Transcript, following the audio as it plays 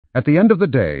At the end of the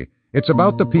day, it's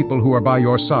about the people who are by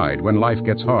your side when life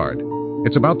gets hard.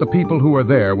 It's about the people who are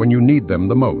there when you need them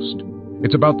the most.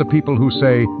 It's about the people who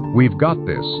say, "We've got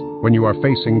this," when you are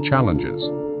facing challenges.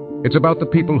 It's about the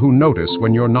people who notice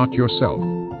when you're not yourself.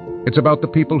 It's about the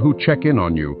people who check in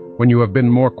on you when you have been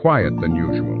more quiet than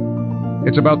usual.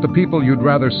 It's about the people you'd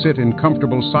rather sit in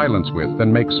comfortable silence with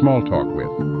than make small talk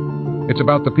with. It's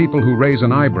about the people who raise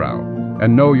an eyebrow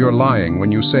and know you're lying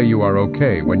when you say you are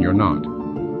okay when you're not.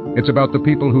 It's about the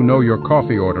people who know your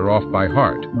coffee order off by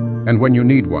heart and when you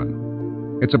need one.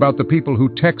 It's about the people who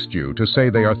text you to say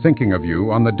they are thinking of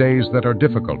you on the days that are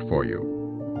difficult for you.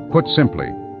 Put simply,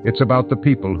 it's about the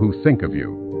people who think of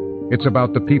you. It's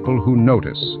about the people who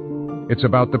notice. It's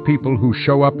about the people who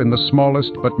show up in the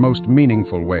smallest but most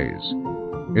meaningful ways.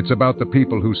 It's about the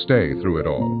people who stay through it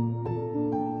all.